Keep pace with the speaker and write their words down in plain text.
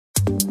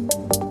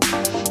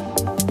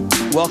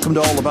Welcome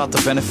to All About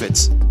the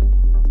Benefits,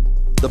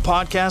 the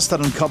podcast that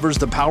uncovers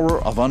the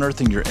power of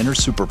unearthing your inner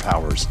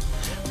superpowers.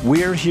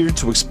 We're here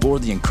to explore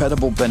the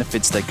incredible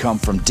benefits that come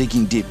from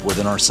digging deep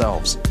within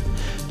ourselves.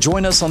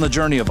 Join us on the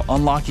journey of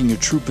unlocking your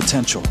true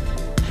potential.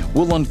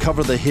 We'll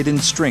uncover the hidden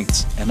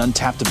strengths and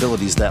untapped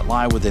abilities that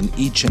lie within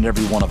each and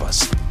every one of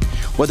us.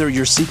 Whether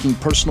you're seeking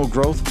personal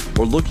growth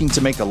or looking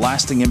to make a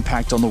lasting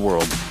impact on the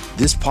world,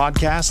 this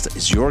podcast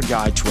is your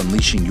guide to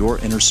unleashing your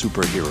inner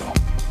superhero.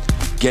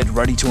 Get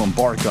ready to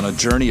embark on a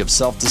journey of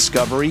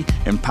self-discovery,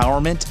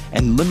 empowerment,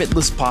 and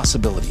limitless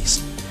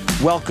possibilities.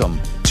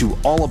 Welcome to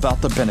All About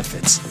the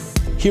Benefits.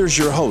 Here's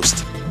your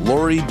host,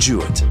 Lori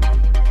Jewett.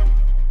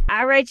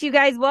 All right, you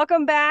guys,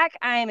 welcome back.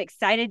 I am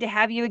excited to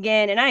have you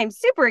again, and I am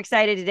super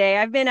excited today.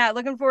 I've been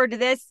looking forward to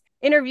this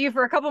interview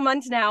for a couple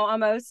months now,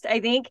 almost, I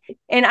think.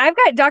 And I've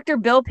got Dr.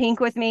 Bill Pink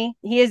with me.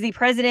 He is the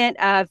president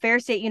of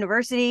Ferris State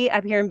University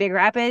up here in Big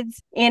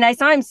Rapids. And I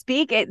saw him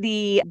speak at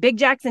the Big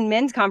Jackson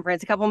Men's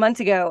Conference a couple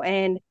months ago.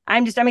 And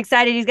I'm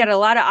excited. He's got a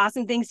lot of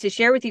awesome things to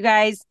share with you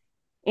guys.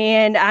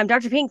 And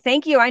Dr. Pink,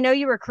 thank you. I know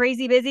you were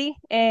crazy busy,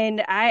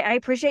 and I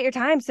appreciate your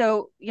time.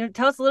 So,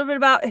 tell us a little bit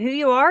about who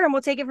you are, and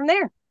we'll take it from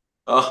there.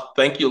 Oh,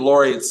 thank you,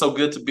 Lori. It's so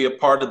good to be a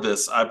part of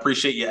this. I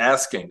appreciate you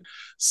asking.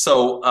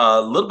 So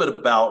a little bit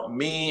about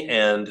me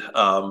and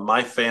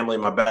my family,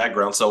 my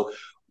background. So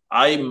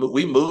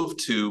we moved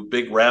to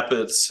Big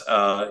Rapids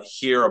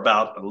here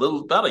about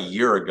a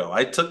year ago.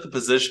 I took the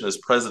position as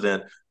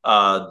president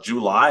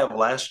July of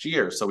last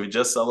year. So we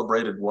just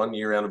celebrated 1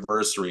 year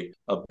anniversary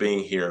of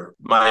being here.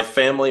 My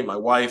family, my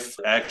wife,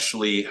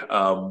 actually,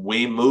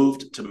 we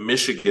moved to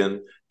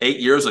Michigan 8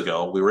 years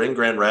ago. We were in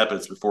Grand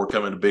Rapids before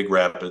coming to Big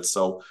Rapids.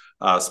 So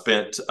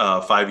spent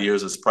 5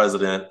 years as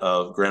president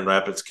of Grand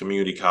Rapids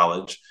Community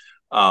College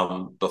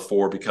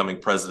before becoming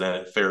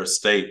president at Ferris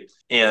State.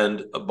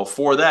 And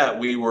before that,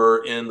 we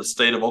were in the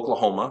state of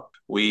Oklahoma.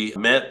 We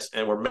met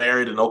and were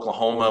married in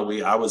Oklahoma.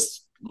 I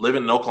was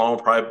living in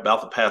Oklahoma probably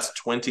about the past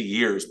 20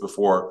 years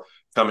before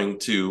coming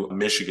to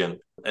Michigan.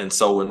 And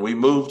so when we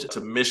moved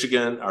to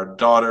Michigan, our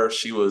daughter,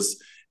 she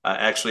was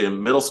actually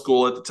in middle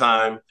school at the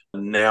time.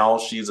 Now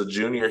she's a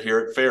junior here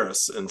at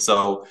Ferris. And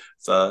so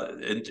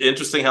it's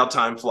interesting how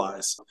time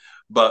flies.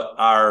 But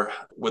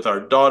with our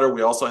daughter,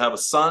 we also have a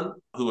son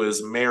who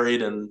is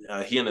married, and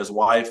he and his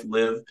wife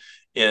live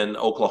in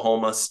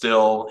Oklahoma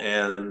still.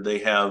 And they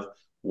have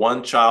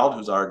one child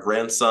who's our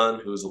grandson,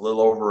 who's a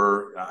little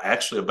over,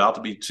 actually about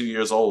to be 2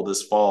 years old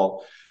this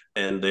fall.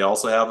 And they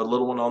also have a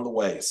little one on the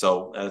way.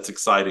 So that's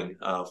exciting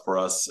for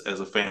us as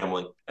a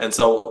family. And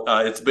so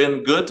it's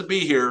been good to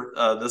be here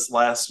this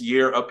last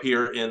year up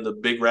here in the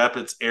Big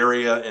Rapids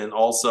area, and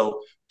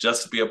also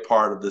just to be a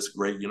part of this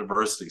great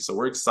university. So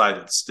we're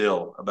excited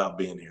still about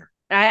being here.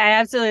 I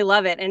absolutely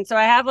love it. And so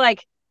I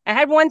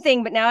had one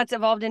thing, but now it's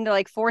evolved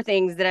into four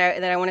things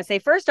that I want to say.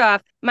 First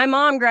off, my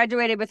mom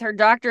graduated with her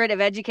doctorate of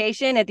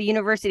education at the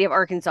University of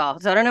Arkansas.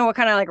 So I don't know what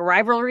kind of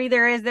rivalry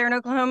there is there in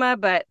Oklahoma,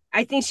 but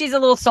I think she's a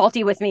little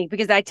salty with me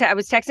because I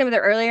was texting with her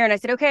earlier, and I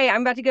said, okay,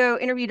 I'm about to go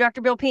interview Dr.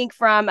 Bill Pink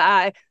from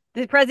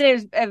the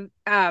president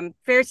of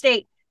Ferris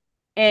State.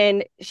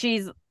 And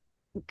she's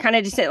kind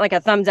of just sent a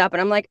thumbs up. And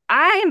I'm like,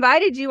 I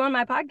invited you on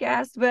my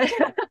podcast, but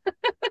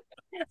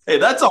hey,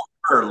 that's on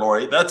her,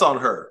 Lori. That's on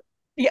her.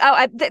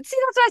 Yeah, see, that's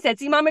what I said.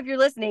 See, Mom, if you're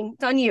listening,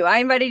 it's on you. I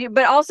invited you,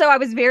 but also I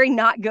was very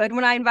not good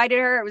when I invited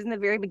her. It was in the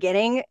very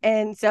beginning,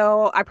 and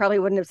so I probably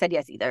wouldn't have said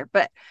yes either.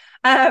 But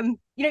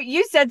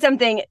you said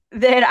something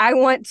that I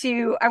want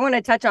to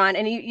touch on,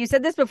 and you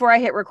said this before I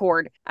hit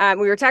record.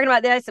 We were talking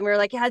about this, and we were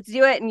like, yeah, let's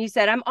do it. And you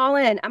said, I'm all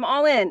in,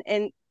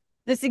 and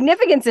the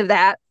significance of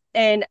that,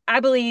 and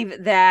I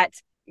believe that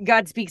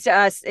God speaks to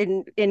us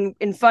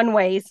in fun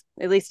ways,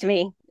 at least to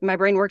me. My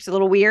brain works a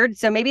little weird,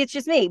 so maybe it's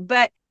just me,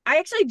 but I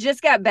actually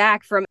just got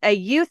back from a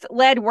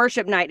youth-led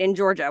worship night in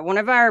Georgia. One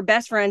of our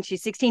best friends,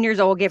 she's 16 years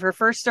old, gave her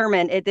first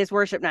sermon at this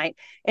worship night,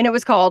 and it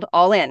was called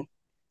All In.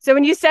 So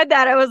when you said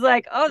that, I was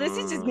like, oh, this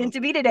is just meant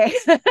to be today.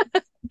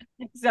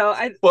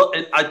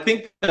 I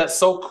think that's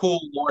so cool,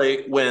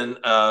 Lori, when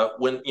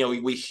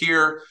we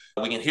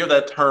can hear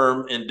that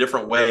term in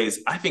different ways.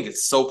 I think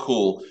it's so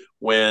cool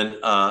when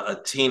a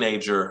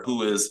teenager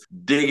who is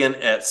digging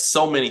at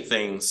so many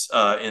things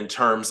in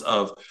terms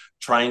of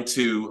trying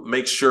to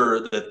make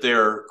sure that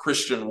their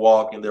Christian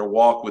walk and their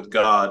walk with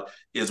God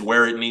is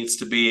where it needs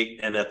to be.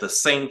 And at the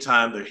same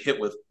time, they're hit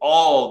with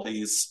all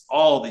these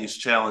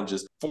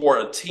challenges. For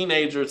a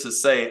teenager to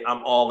say,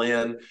 I'm all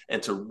in,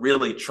 and to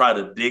really try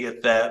to dig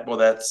at that, well,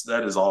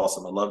 that is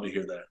awesome. I love to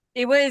hear that.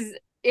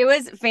 It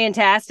was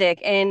fantastic.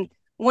 And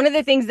one of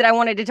the things that I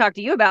wanted to talk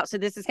to you about, so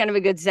this is kind of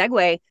a good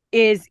segue,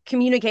 is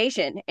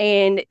communication.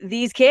 And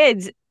these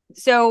kids,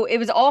 so it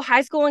was all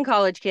high school and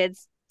college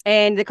kids.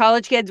 And the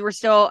college kids were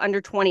still under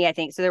 20, I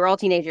think. So they were all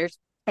teenagers.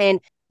 And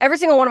every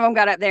single one of them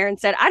got up there and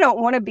said, I don't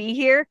want to be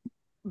here,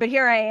 but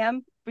here I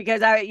am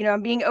because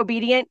I'm being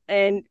obedient,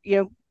 and,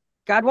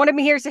 God wanted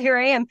me here. So here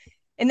I am.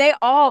 And they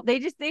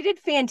did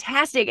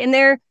fantastic.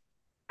 And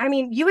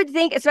you would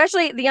think,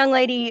 especially the young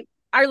lady,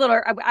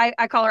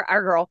 I call her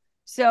our girl.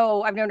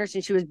 So I've known her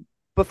since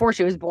before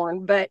she was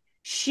born, but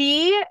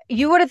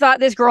You would have thought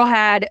this girl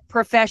had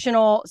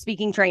professional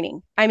speaking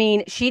training. I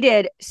mean, she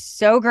did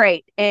so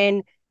great.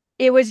 And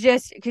it was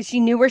just because she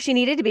knew where she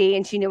needed to be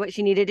and she knew what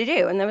she needed to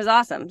do. And that was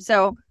awesome.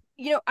 So,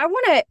 I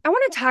want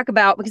to talk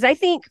about, because I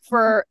think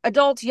for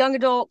adults, young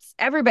adults,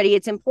 everybody,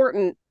 it's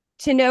important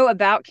to know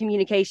about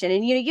communication.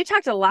 And, you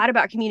talked a lot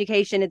about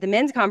communication at the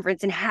men's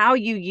conference and how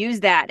you use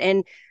that.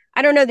 And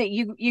I don't know that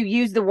you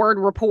use the word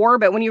rapport,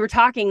 but when you were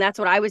talking, that's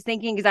what I was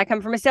thinking, because I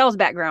come from a sales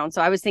background.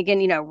 So I was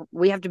thinking,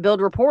 we have to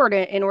build rapport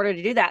in order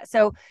to do that.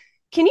 So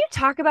can you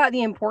talk about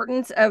the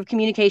importance of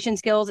communication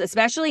skills,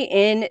 especially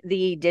in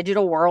the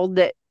digital world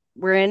that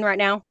we're in right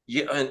now?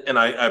 Yeah, and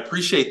I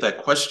appreciate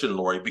that question,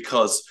 Lori,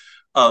 because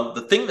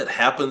the thing that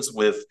happens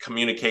with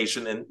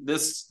communication, and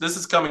this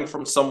is coming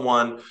from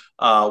someone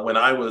when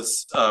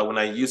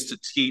I used to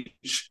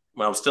teach,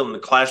 when I was still in the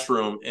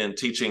classroom and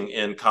teaching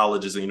in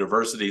colleges and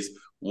universities.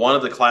 One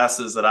of the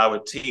classes that I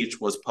would teach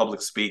was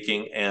public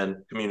speaking and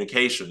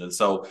communication. And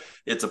so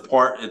it's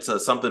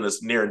something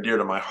that's near and dear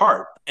to my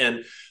heart.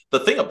 And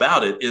the thing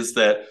about it is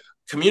that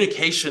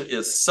communication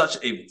is such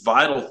a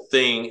vital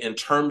thing in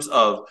terms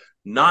of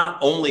not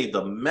only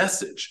the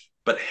message,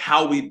 but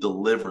how we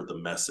deliver the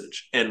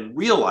message, and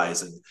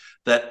realizing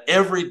that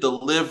every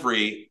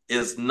delivery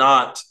is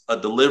not a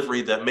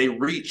delivery that may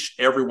reach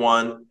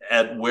everyone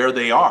at where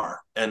they are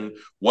and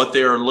what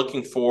they are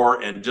looking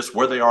for and just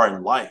where they are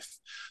in life.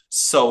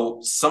 So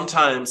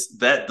sometimes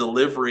that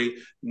delivery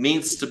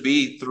needs to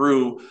be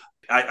through,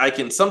 I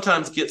can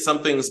sometimes get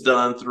some things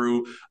done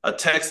through a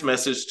text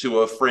message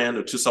to a friend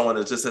or to someone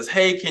that just says,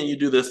 hey, can you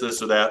do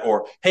this or that?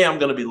 Or, hey, I'm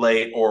going to be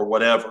late or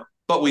whatever.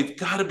 But we've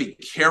got to be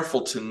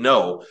careful to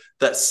know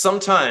that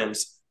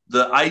sometimes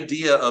the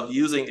idea of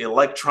using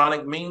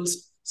electronic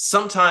means,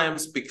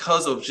 sometimes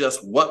because of just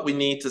what we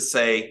need to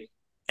say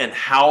and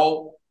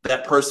how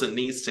that person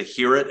needs to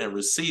hear it and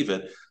receive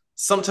it,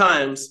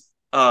 sometimes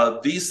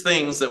these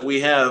things that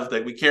we have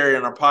that we carry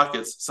in our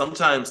pockets,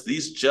 sometimes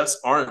these just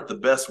aren't the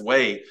best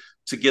way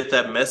to get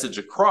that message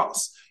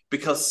across,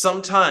 because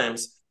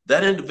sometimes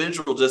that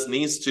individual just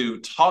needs to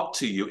talk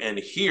to you and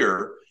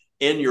hear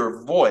in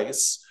your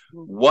voice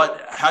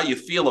how you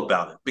feel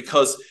about it.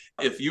 Because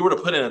if you were to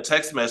put in a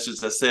text message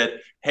that said,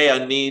 hey,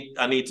 I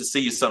need to see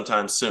you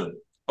sometime soon.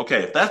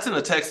 Okay, if that's in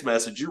a text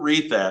message, you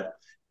read that,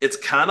 it's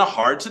kind of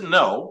hard to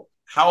know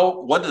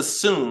what does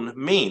soon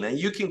mean? And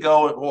you can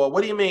go, well,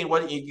 what do you mean?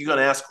 You're going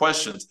to ask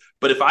questions.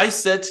 But if I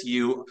said to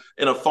you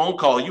in a phone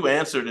call, you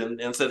answered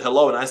and said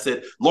hello, and I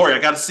said, Lori, I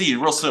got to see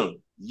you real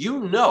soon.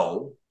 You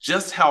know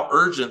just how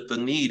urgent the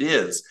need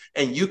is.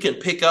 And you can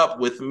pick up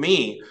with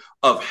me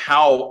of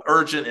how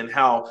urgent and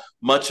how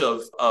much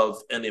of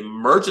an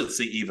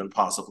emergency, even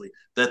possibly,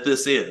 that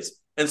this is.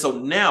 And so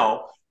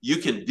now you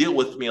can deal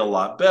with me a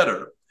lot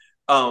better.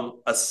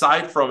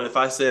 Aside from if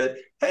I said,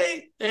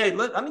 hey,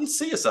 I need to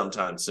see you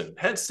sometime soon.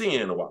 Hadn't seen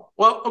you in a while.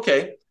 Well,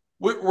 okay,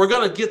 we're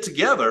going to get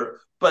together,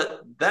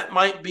 but that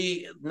might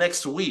be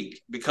next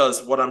week,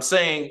 because what we're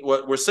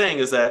saying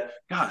is that,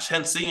 gosh,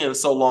 hadn't seen you in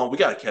so long. We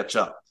got to catch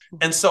up.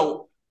 And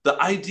so the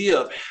idea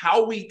of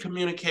how we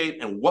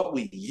communicate and what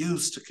we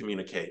use to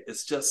communicate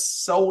is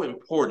just so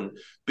important,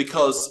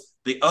 because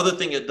the other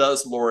thing it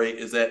does, Lori,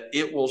 is that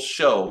it will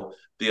show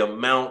the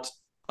amount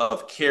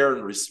of care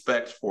and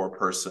respect for a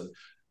person.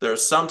 There are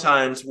some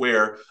times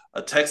where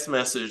a text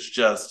message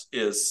just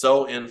is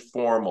so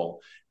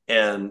informal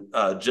and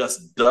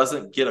just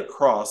doesn't get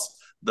across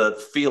the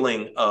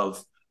feeling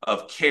of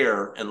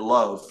care and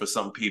love for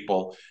some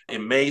people. It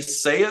may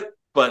say it,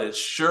 but it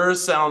sure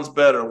sounds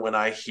better when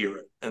I hear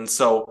it. And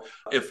so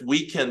if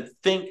we can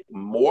think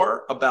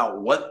more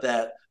about what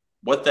that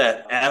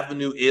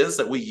avenue is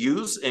that we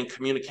use in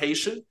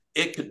communication,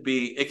 it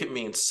could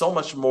mean so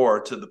much more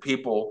to the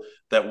people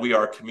that we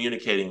are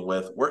communicating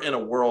with. We're in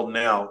a world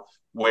now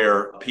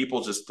where people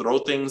just throw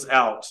things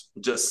out,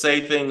 just say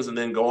things and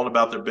then go on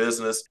about their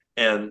business.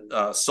 And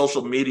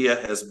social media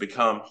has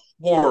become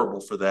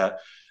horrible for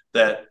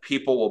that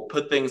people will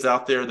put things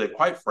out there that,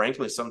 quite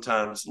frankly,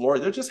 sometimes, Lori,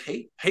 they're just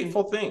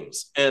hateful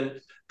things.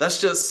 And that's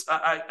just,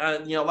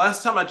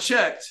 last time I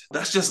checked,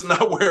 that's just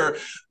not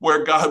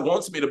where God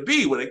wants me to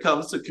be when it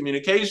comes to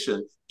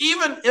communication.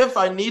 Even if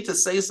I need to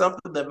say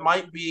something that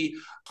might be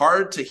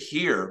hard to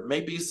hear,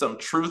 maybe some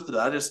truth that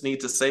I just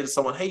need to say to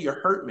someone, hey, you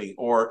hurt me,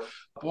 or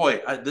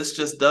boy, this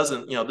just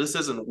doesn't, this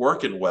isn't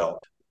working well.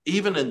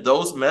 Even in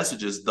those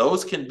messages,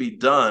 those can be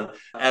done,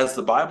 as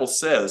the Bible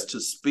says, to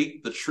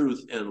speak the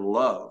truth in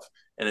love.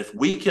 And if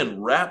we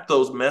can wrap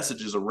those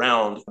messages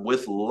around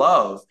with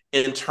love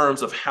in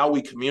terms of how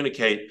we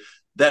communicate,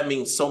 that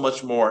means so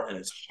much more. And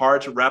it's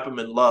hard to wrap them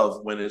in love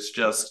when it's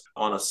just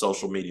on a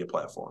social media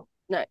platform.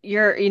 No,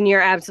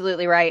 you're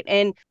absolutely right.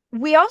 And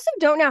we also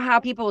don't know how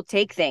people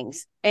take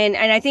things. And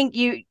I think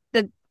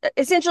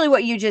essentially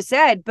what you just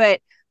said, but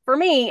for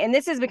me, and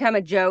this has become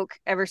a joke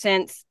ever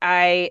since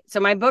so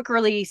my book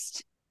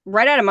released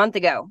right at a month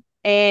ago,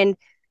 and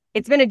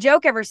it's been a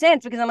joke ever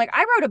since, because I'm like,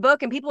 I wrote a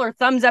book and people are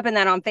thumbs upping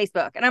that on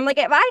Facebook. And I'm like,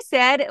 if I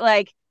said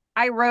like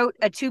I wrote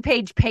a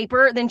 2-page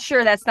paper, then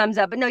sure, that's thumbs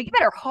up. But no, you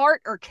better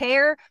heart or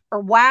care or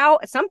wow,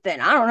 something.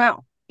 I don't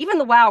know. even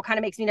the wow kind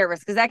of makes me nervous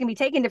because that can be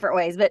taken different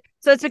ways. But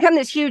so it's become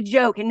this huge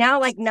joke. And now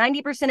like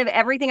 90% of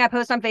everything I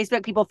post on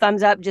Facebook, people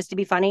thumbs up just to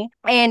be funny.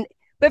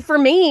 But for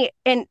me,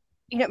 and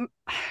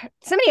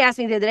somebody asked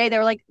me the other day, they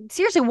were like,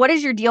 seriously, what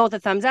is your deal with the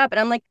thumbs up? And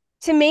I'm like,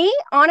 to me,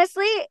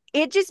 honestly,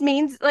 it just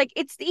means like,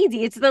 it's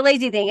easy. It's the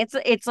lazy thing.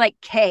 It's like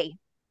K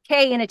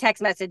in a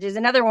text message is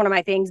another one of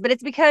my things, but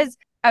it's because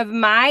of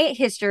my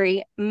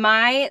history,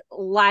 my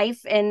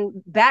life and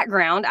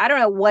background. I don't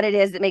know what it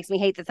is that makes me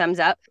hate the thumbs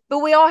up, but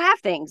we all have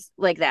things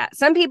like that.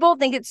 Some people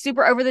think it's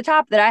super over the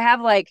top that I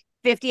have like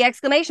 50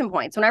 exclamation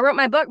points. When I wrote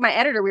my book, my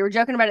editor, we were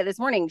joking about it this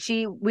morning.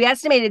 We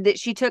estimated that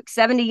she took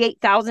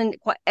 78,000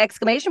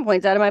 exclamation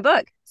points out of my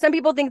book. Some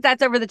people think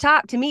that's over the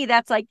top. To me,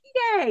 that's like,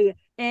 yay.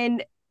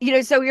 And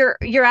so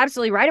you're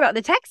absolutely right about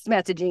the text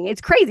messaging.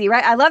 It's crazy,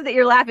 right? I love that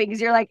you're laughing because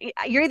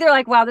you're either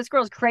like, wow, this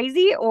girl's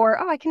crazy, or,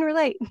 oh, I can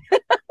relate.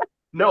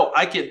 No,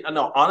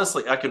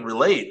 honestly, I can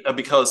relate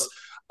because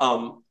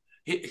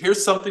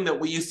here's something that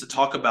we used to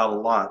talk about a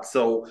lot.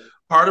 So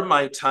part of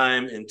my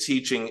time in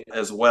teaching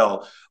as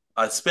well,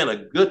 I spent a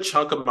good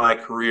chunk of my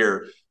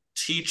career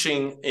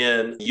teaching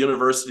in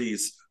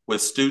universities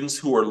with students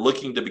who are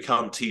looking to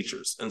become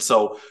teachers. And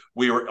so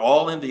we were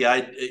all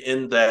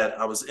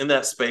I was in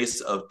that space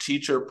of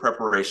teacher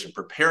preparation,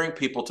 preparing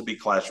people to be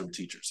classroom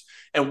teachers.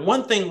 And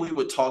one thing we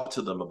would talk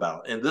to them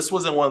about, and this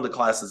was in one of the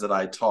classes that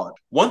I taught,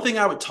 one thing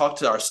I would talk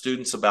to our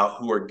students about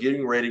who are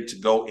getting ready to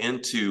go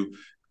into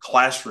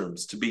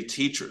classrooms to be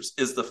teachers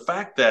is the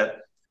fact that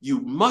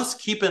you must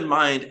keep in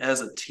mind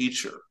as a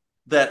teacher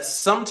that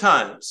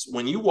sometimes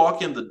when you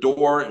walk in the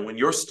door and when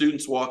your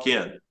students walk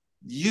in,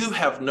 you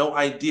have no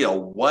idea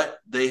what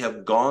they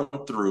have gone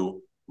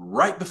through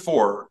right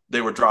before they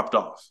were dropped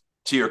off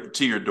to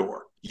your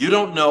door. You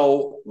don't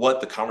know what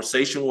the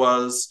conversation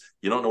was.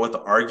 You don't know what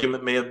the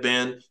argument may have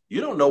been.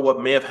 You don't know what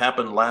may have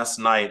happened last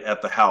night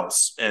at the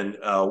house and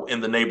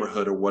in the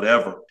neighborhood or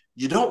whatever.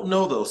 You don't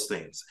know those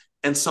things.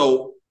 And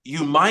so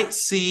you might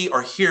see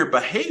or hear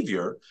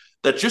behavior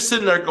that you're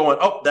sitting there going,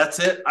 oh, that's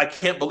it. I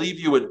can't believe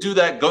you would do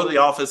that. Go to the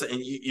office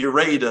and you're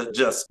ready to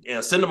just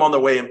send them on their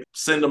way and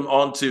send them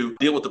on to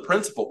deal with the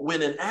principal.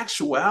 When in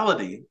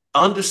actuality,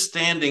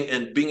 understanding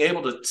and being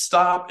able to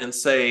stop and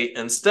say,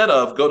 instead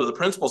of go to the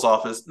principal's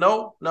office,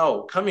 no,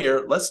 come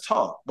here, let's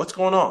talk. What's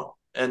going on?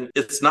 And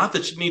it's not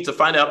that you need to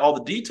find out all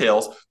the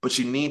details, but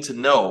you need to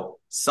know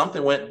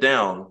something went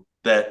down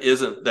that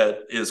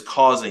is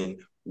causing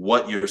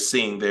what you're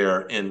seeing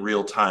there in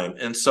real time.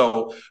 And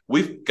so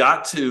we've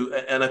got to,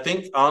 and I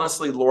think,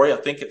 honestly, Lori, I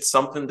think it's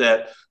something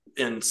that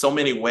in so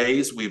many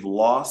ways we've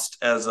lost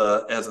as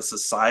a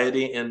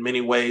society in many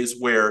ways,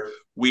 where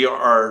we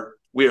are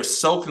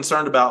so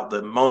concerned about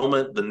the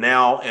moment, the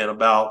now,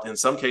 and in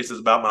some cases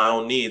about my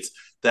own needs,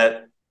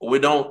 that we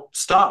don't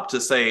stop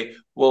to say,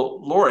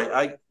 well, Lori,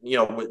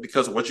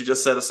 because of what you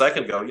just said a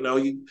second ago,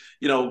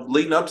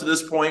 leading up to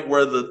this point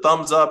where the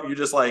thumbs up, you're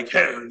just like,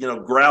 hey,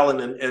 growling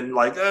and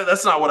like,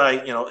 that's not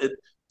what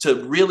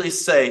to really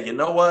say, you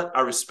know what,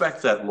 I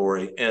respect that,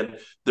 Lori. And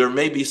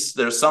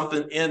there's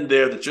something in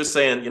there that you're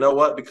saying, you know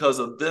what, because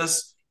of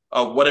this,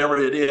 whatever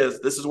it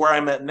is, this is where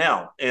I'm at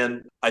now.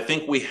 And I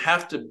think we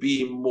have to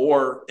be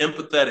more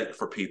empathetic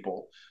for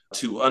people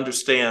to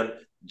understand,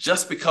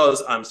 just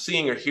because I'm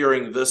seeing or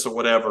hearing this or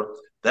whatever,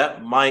 there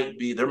might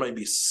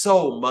be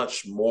so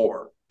much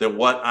more than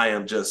what I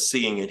am just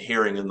seeing and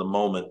hearing in the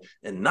moment,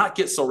 and not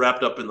get so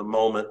wrapped up in the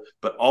moment,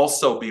 but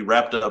also be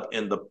wrapped up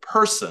in the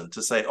person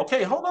to say,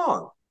 okay, hold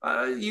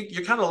on.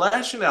 You're kind of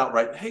lashing out,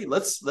 right? Hey,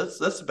 let's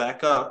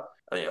back up.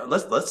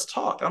 Let's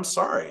talk. I'm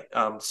sorry.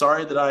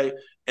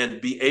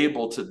 And be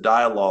able to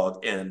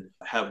dialogue and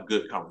have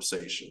good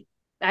conversation.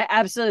 I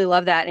absolutely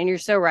love that. And you're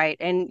so right.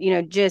 And,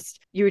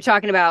 you were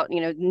talking about,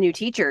 new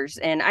teachers.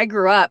 And I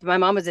grew up, my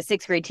mom was a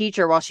 6th grade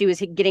teacher while she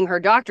was getting her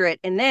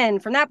doctorate. And then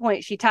from that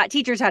point, she taught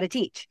teachers how to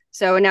teach.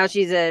 So now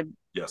she's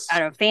yes, I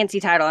don't know, fancy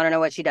title. I don't know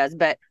what she does,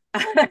 but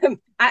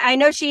I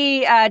know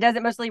she does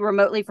it mostly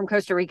remotely from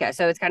Costa Rica.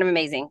 So it's kind of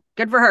amazing.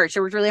 Good for her. She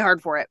worked really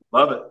hard for it.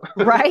 Love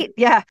it. Right.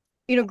 Yeah.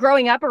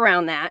 Growing up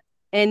around that.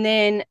 And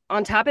then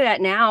on top of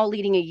that, now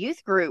leading a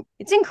youth group,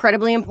 it's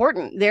incredibly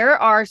important. There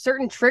are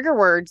certain trigger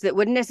words that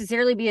wouldn't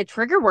necessarily be a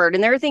trigger word.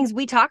 And there are things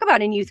we talk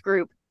about in youth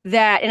group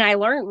that, and I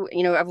learned,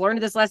 I've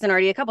learned this lesson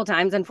already a couple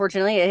times.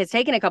 Unfortunately, it has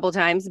taken a couple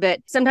times,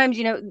 but sometimes,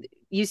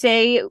 you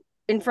say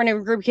in front of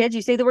a group of kids,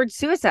 you say the word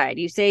suicide,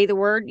 you say the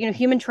word,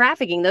 human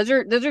trafficking. Those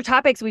are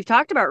topics we've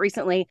talked about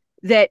recently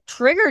that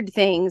triggered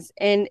things.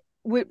 And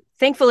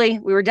thankfully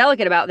we were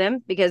delicate about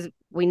them, because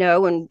we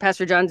know, and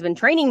Pastor John's been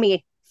training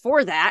me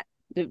for that.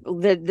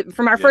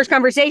 From our first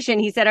conversation,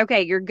 he said,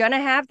 okay, you're going to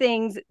have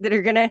things that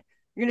you're going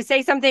to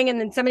say something, and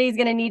then somebody's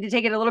going to need to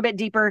take it a little bit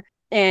deeper.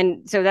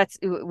 And so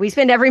we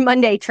spend every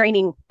Monday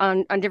training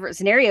on different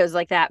scenarios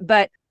like that.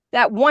 But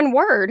that one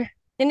word,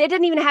 and it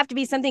doesn't even have to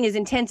be something as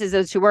intense as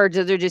those two words,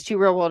 those are just two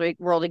real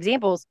world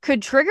examples,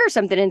 could trigger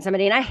something in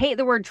somebody. And I hate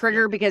the word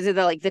trigger because of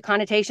the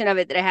connotation of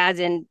it that it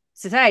has in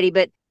society,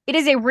 but it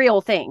is a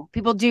real thing.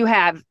 People do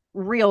have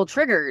real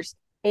triggers.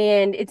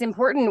 And it's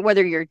important,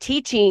 whether you're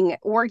teaching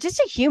or just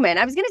a human,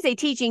 I was going to say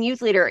teaching,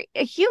 youth leader,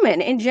 a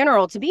human in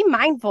general, to be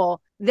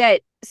mindful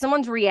that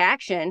someone's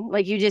reaction,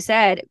 like you just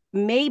said,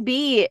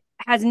 maybe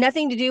has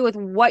nothing to do with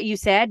what you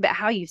said, but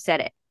how you said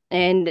it.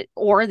 And,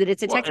 or that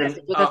it's a text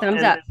message with a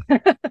thumbs up.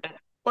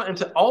 Well, and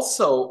to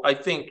also, I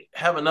think,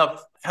 have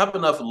enough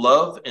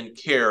love and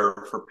care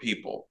for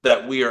people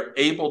that we are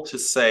able to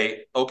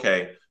say,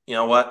 okay, you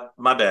know what,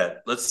 my bad.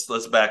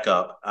 Let's back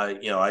up.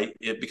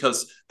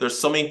 Because there's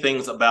so many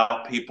things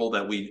about people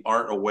that we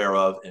aren't aware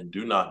of and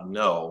do not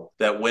know,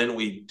 that when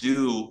we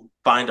do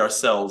find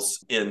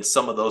ourselves in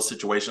some of those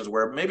situations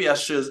where maybe I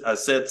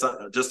said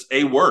just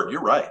a word.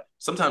 You're right.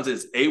 Sometimes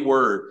it's a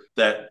word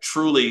that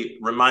truly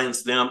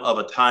reminds them of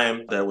a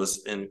time that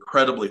was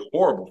incredibly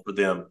horrible for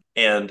them.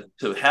 And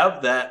to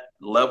have that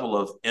level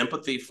of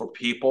empathy for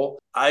people,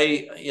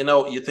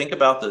 you think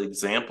about the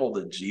example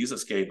that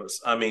Jesus gave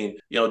us. I mean,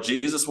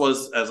 Jesus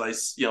was, as I,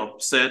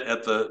 said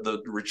at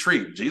the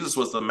retreat, Jesus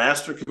was the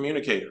master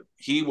communicator.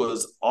 He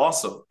was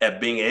awesome at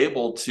being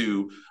able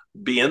to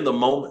be in the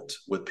moment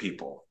with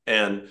people.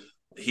 And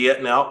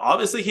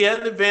obviously he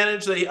had an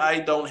advantage that I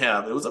don't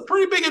have. It was a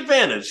pretty big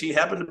advantage. He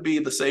happened to be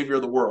the savior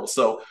of the world.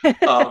 So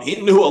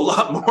he knew a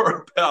lot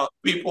more about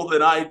people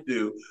than I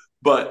do,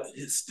 but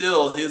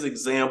still his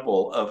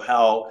example of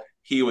how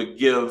he would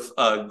give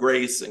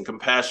grace and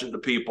compassion to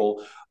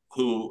people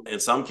who, in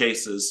some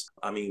cases,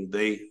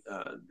 we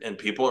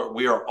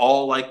are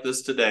all like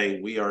this today.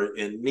 We are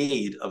in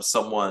need of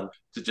someone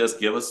to just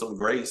give us some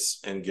grace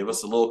and give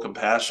us a little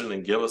compassion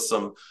and give us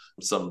some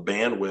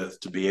bandwidth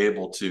to be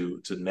able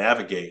to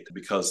navigate,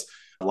 because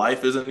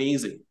life isn't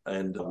easy,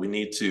 and we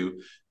need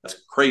to.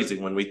 It's crazy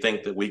when we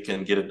think that we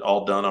can get it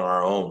all done on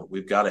our own.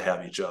 We've got to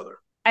have each other.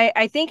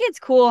 I think it's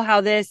cool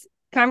how this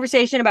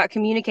conversation about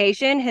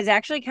communication has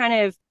actually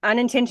kind of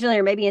unintentionally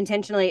or maybe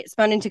intentionally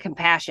spun into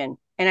compassion.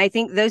 And I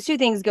think those two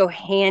things go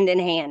hand in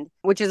hand,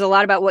 which is a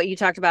lot about what you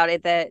talked about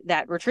at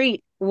that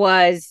retreat.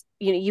 Was,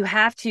 you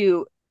have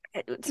to,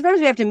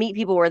 sometimes we have to meet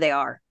people where they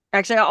are.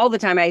 Actually, all the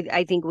time,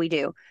 I think we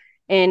do.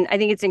 And I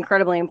think it's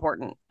incredibly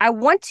important. I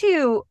want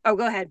to,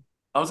 go ahead.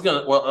 I was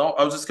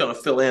just going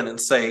to fill in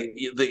and say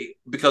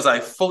because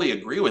I fully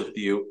agree with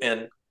you.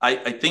 And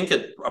I think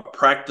a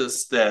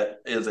practice that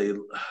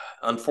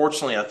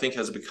unfortunately, I think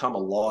has become a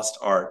lost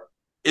art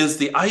is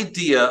the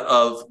idea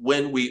of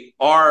when we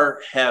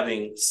are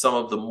having some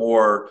of the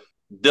more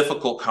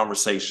difficult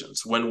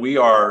conversations, when we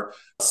are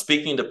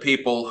speaking to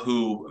people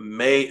who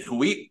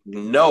we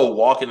know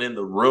walking in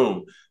the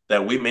room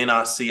that we may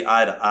not see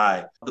eye to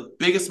eye. The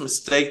biggest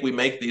mistake we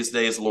make these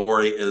days,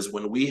 Lori, is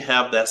when we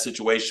have that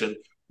situation,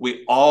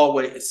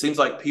 it seems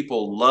like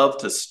people love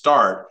to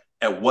start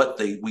at what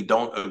we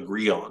don't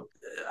agree on.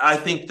 I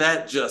think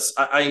that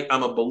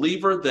I'm a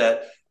believer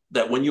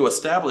that when you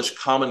establish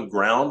common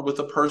ground with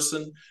a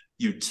person,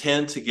 you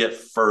tend to get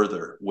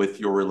further with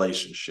your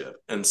relationship.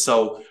 And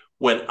so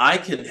when I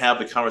can have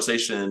the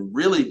conversation and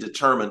really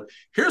determine,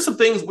 here's some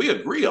things we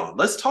agree on.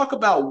 Let's talk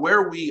about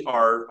where we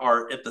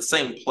are at the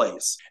same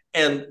place.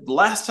 And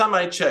last time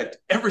I checked,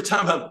 every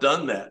time I've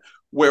done that,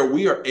 where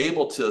we are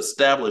able to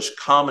establish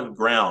common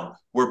ground,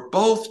 we're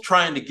both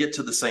trying to get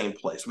to the same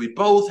place. We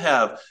both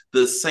have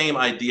the same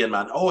idea in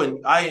mind. Oh, and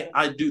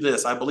I do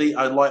this. I believe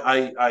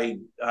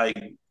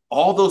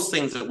all those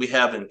things that we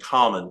have in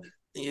common.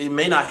 It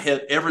may not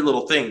hit every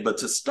little thing, but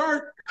to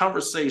start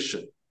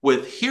conversation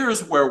with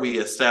here's where we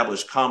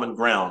establish common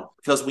ground,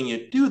 because when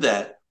you do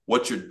that,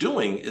 what you're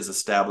doing is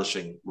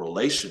establishing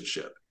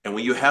relationship. And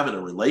when you have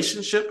a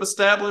relationship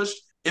established,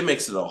 it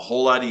makes it a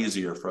whole lot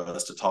easier for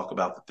us to talk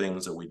about the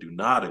things that we do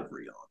not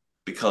agree on,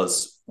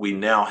 because we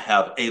now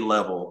have a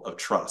level of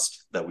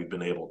trust that we've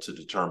been able to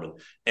determine.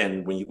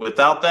 And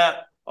without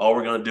that, all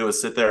we're going to do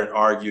is sit there and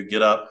argue,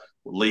 get up,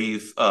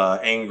 leave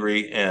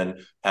angry, and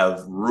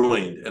have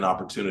ruined an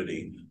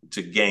opportunity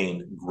to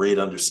gain great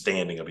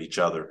understanding of each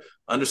other.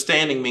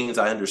 Understanding means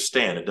I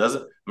understand.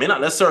 It may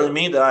not necessarily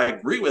mean that I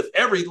agree with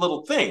every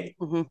little thing,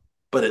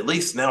 but at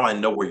least now I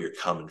know where you're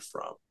coming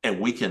from, and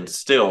we can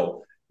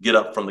still get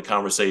up from the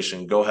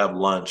conversation, go have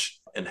lunch,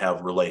 and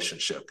have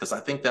relationship. Because I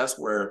think that's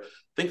where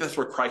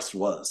Christ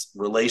was,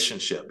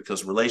 relationship,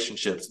 because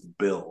relationships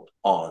build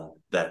on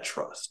that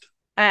trust.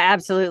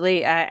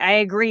 Absolutely. I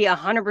agree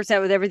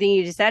 100% with everything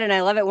you just said. And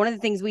I love it. One of the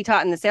things we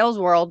taught in the sales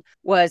world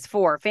was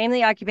for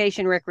family,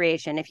 occupation,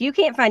 recreation. If you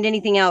can't find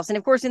anything else, and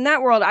of course, in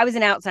that world, I was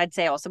in outside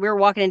sales. So we were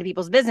walking into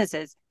people's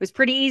businesses. It was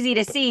pretty easy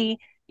to see,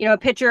 a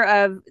picture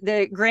of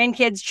the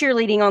grandkids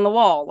cheerleading on the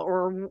wall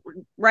or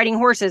riding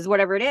horses,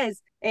 whatever it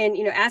is. And,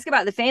 ask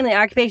about the family,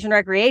 occupation,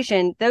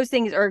 recreation. Those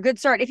things are a good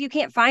start if you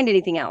can't find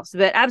anything else.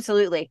 But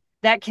absolutely,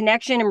 that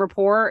connection and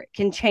rapport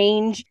can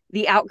change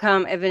the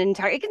outcome of it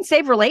can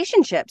save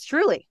relationships,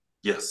 truly.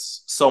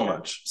 Yes, so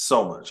much.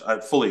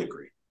 I fully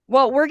agree.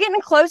 Well, we're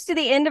getting close to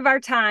the end of our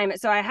time.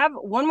 So I have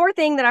one more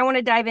thing that I want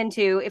to dive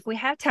into if we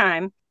have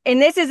time.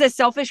 And this is a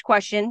selfish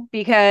question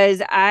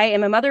because I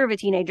am a mother of a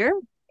teenager.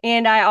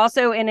 And I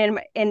also in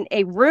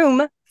a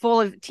room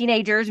full of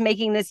teenagers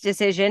making this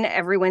decision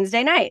every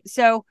Wednesday night.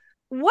 So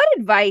what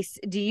advice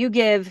do you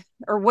give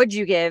or would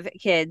you give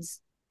kids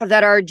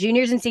that are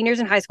juniors and seniors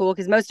in high school?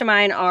 Because most of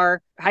mine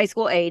are high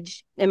school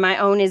age, and my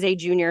own is a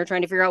junior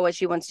trying to figure out what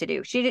she wants to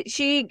do.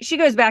 She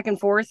goes back and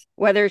forth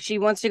whether she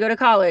wants to go to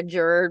college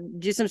or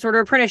do some sort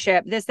of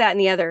apprenticeship, this, that, and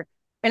the other.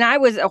 And I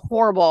was how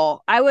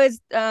old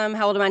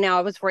am I now?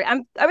 I was 40.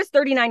 I was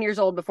 39 years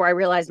old before I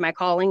realized my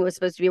calling was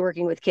supposed to be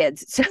working with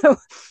kids. So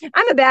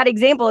I'm a bad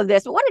example of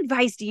this. But what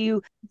advice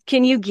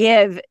can you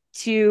give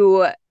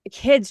to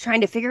kids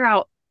trying to figure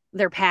out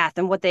their path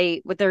and what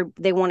they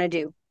want to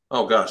do?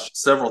 Oh gosh,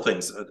 several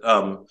things.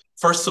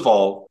 First of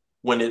all,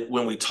 when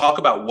we talk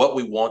about what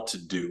we want to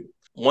do,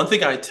 one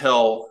thing I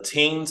tell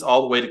teens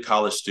all the way to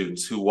college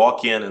students who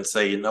walk in and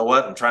say, you know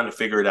what, I'm trying to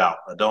figure it out.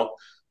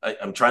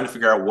 I'm trying to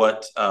figure out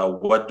what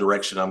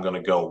direction I'm going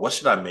to go. What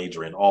should I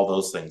major in? All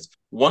those things.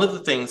 One of the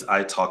things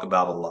I talk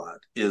about a lot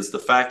is the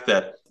fact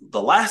that one of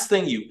the last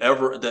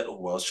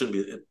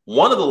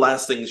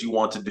things you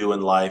want to do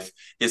in life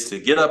is to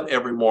get up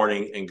every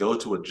morning and go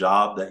to a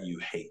job that you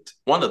hate.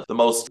 One of the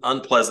most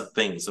unpleasant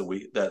things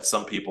that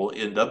some people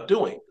end up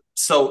doing.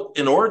 So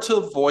in order to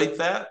avoid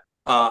that,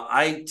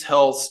 I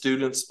tell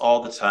students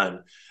all the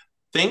time,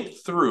 think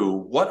through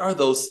what are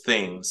those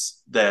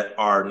things that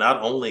are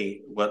not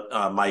only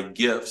my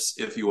gifts,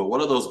 if you will,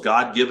 what are those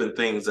God-given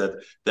things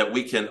that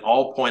we can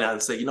all point out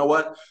and say, you know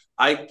what,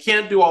 I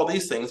can't do all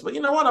these things, but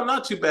you know what, I'm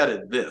not too bad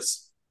at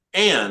this.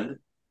 And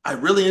I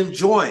really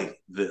enjoy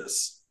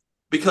this.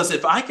 Because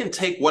if I can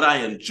take what I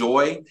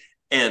enjoy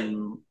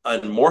and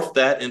morph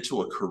that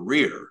into a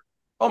career,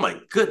 oh my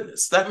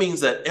goodness, that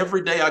means that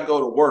every day I go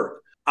to work,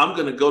 I'm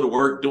going to go to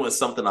work doing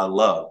something I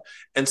love.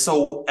 And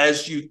so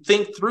as you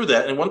think through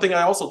that, and one thing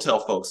I also tell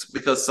folks,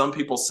 because some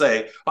people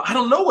say, well, I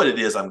don't know what it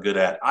is I'm good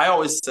at. I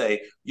always say,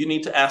 you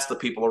need to ask the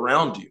people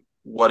around you,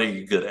 what are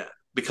you good at?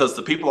 Because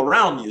the people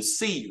around you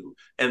see you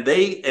and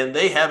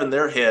they have in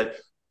their head,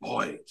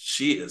 boy,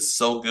 she is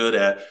so good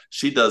at,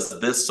 she does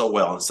this so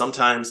well. And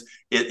sometimes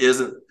it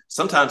isn't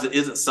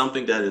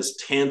something that is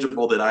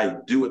tangible that I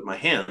do with my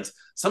hands.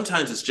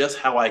 Sometimes it's just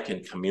how I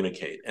can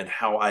communicate and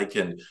how I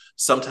can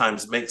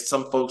sometimes make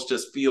some folks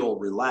just feel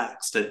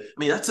relaxed. And I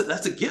mean, that's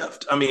a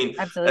gift. I mean,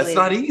 Absolutely. That's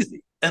not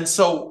easy. And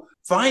so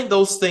find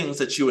those things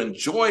that you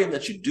enjoy and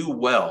that you do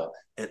well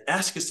and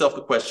ask yourself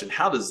the question,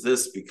 how does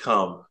this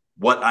become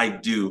what I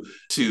do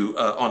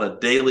on a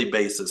daily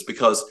basis?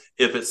 Because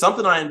if it's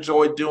something I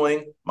enjoy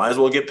doing, might as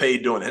well get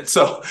paid doing it.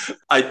 So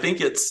I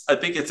think it's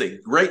a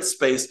great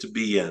space to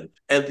be in.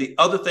 And the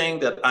other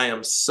thing that I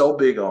am so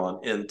big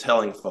on in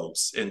telling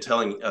folks,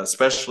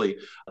 especially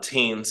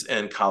teens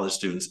and college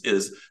students,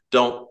 is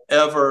don't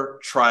ever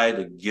try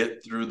to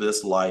get through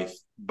this life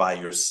by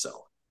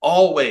yourself.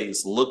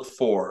 Always look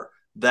for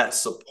that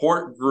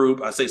support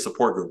group. I say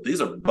support group.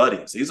 These are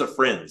buddies. These are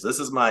friends. This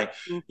is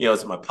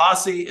it's my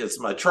posse.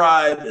 It's my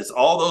tribe. It's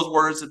all those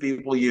words that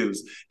people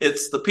use.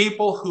 It's the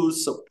people who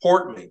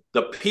support me,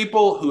 the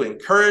people who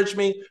encourage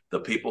me, the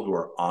people who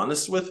are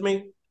honest with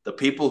me, the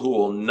people who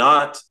will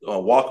not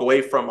walk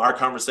away from our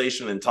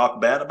conversation and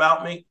talk bad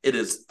about me. It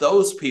is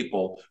those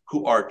people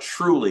who are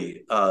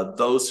truly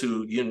those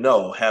who,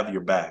 have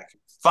your back.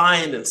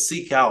 Find and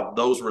seek out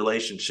those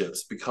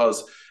relationships,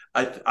 because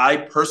I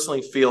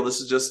personally feel,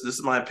 this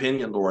is my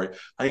opinion, Lori,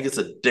 I think it's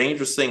a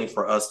dangerous thing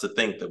for us to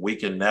think that we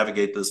can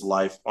navigate this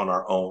life on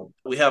our own.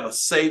 We have a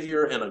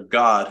Savior and a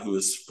God who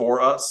is for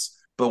us,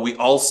 but we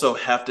also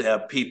have to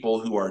have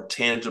people who are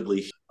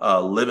tangibly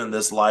living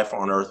this life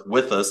on earth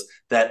with us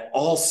that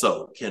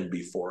also can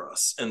be for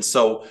us. And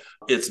so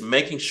it's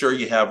making sure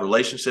you have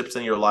relationships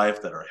in your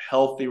life that are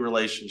healthy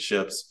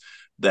relationships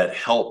that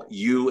help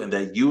you and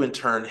that you in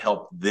turn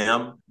help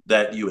them,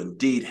 that you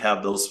indeed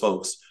have those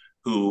folks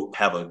who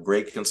have a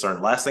great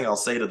concern. Last thing I'll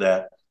say to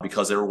that,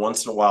 because every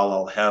once in a while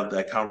I'll have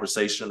that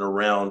conversation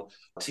around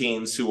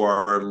teens who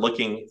are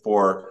looking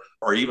for,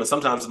 or even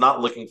sometimes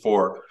not looking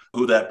for,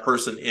 who that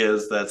person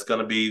is that's going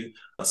to be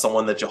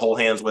someone that you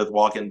hold hands with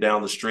walking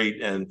down the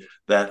street and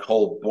that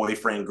whole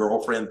boyfriend,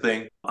 girlfriend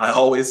thing. I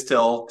always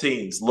tell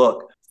teens,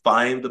 look,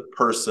 find the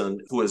person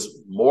who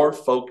is more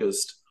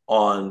focused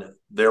on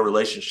their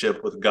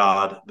relationship with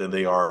God than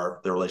they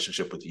are their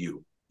relationship with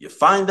you. You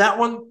find that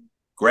one,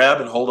 grab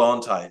and hold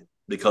on tight,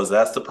 because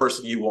that's the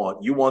person you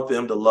want. You want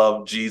them to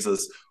love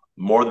Jesus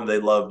more than they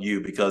love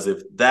you, because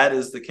if that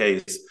is the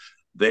case,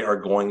 they are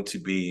going to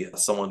be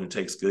someone who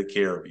takes good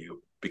care of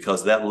you,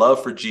 because that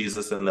love for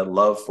Jesus and that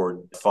love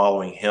for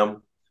following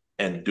him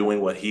and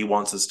doing what he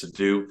wants us to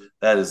do,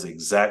 that is the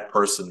exact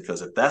person,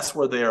 because if that's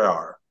where they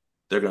are,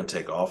 they're going to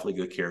take awfully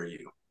good care of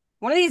you.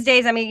 One of these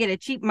days, I'm going to get a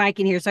cheap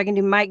mic in here so I can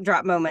do mic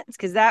drop moments,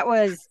 because I don't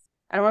want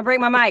to break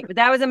my mic, but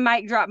that was a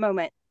mic drop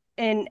moment.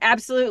 And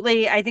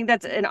absolutely, I think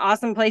that's an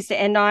awesome place to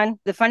end on.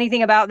 The funny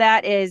thing about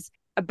that is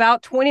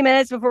about 20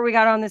 minutes before we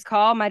got on this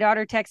call, my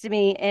daughter texted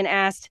me and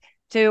asked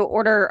to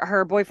order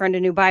her boyfriend a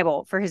new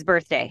Bible for his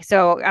birthday.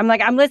 So I'm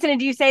like, I'm listening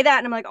to you say that.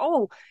 And I'm like,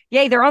 oh,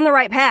 yay, they're on the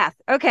right path.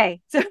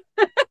 Okay. So,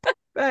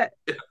 but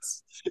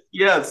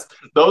yes,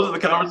 those are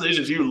the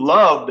conversations you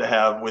love to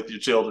have with your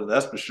children.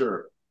 That's for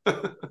sure.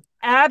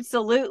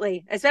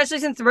 Absolutely. Especially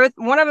since both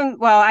one of them,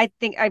 well, I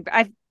think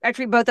I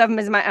treat both of them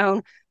as my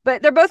own,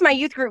 but they're both my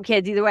youth group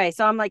kids either way.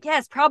 So I'm like,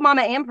 yes, proud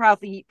mama and proud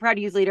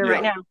youth leader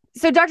right now.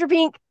 So Dr.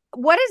 Pink,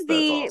 what's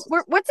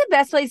the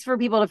best place for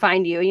people to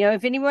find you? You know,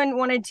 if anyone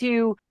wanted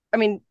to,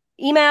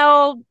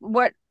 email,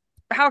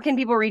 how can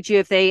people reach you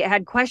if they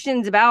had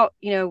questions about,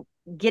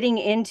 getting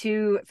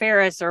into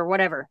Ferris or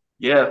whatever?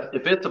 Yeah,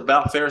 if it's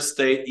about Ferris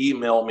State,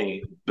 email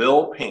me,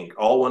 Bill Pink,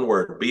 all one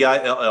word,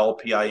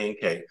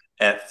 BILLPINK,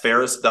 at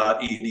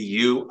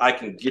ferris.edu. I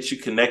can get you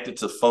connected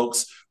to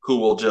folks who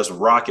will just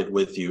rock it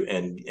with you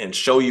and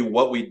show you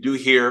what we do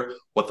here,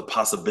 what the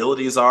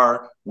possibilities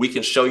are. We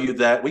can show you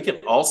that. We can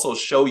also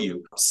show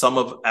you some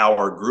of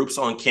our groups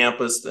on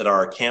campus that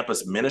are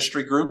campus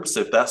ministry groups.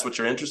 If that's what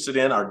you're interested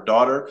in, our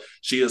daughter,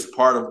 she is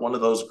part of one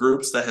of those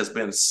groups that has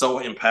been so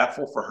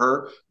impactful for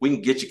her. We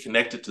can get you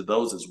connected to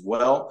those as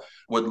well.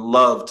 Would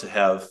love to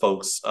have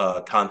folks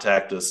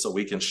contact us so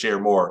we can share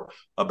more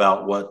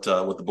about what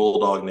the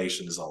Bulldog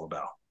Nation is all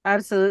about.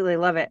 Absolutely.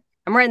 Love it.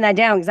 I'm writing that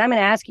down because I'm going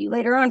to ask you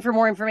later on for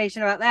more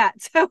information about that.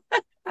 So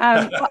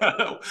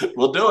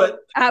we'll do it.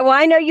 Well,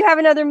 I know you have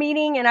another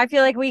meeting and I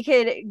feel like we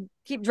could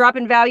keep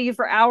dropping value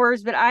for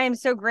hours, but I am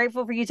so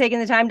grateful for you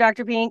taking the time,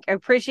 Dr. Pink. I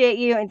appreciate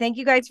you. And thank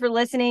you guys for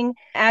listening.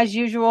 As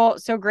usual,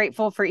 so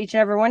grateful for each and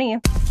every one of you.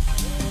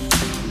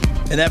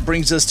 And that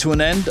brings us to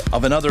an end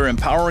of another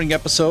empowering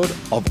episode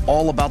of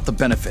All About the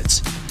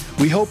Benefits.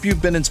 We hope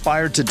you've been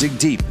inspired to dig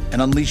deep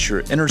and unleash your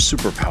inner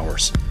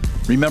superpowers.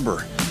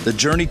 Remember, the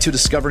journey to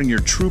discovering your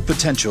true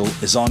potential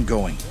is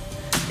ongoing.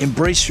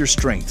 Embrace your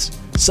strengths,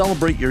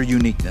 celebrate your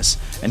uniqueness,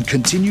 and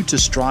continue to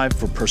strive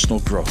for personal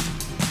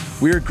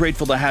growth. We are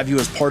grateful to have you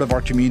as part of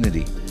our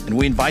community, and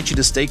we invite you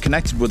to stay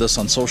connected with us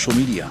on social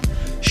media.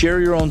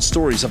 Share your own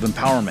stories of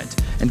empowerment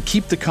and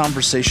keep the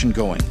conversation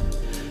going.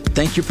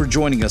 Thank you for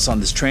joining us on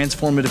this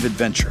transformative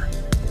adventure.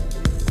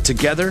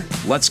 Together,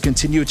 let's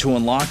continue to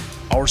unlock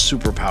our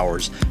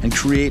superpowers and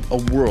create a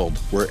world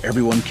where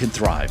everyone can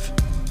thrive.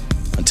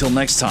 Until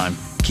next time,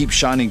 keep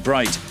shining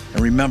bright,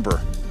 and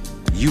remember,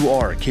 you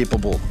are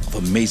capable of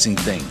amazing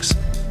things.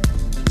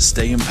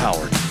 Stay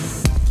empowered.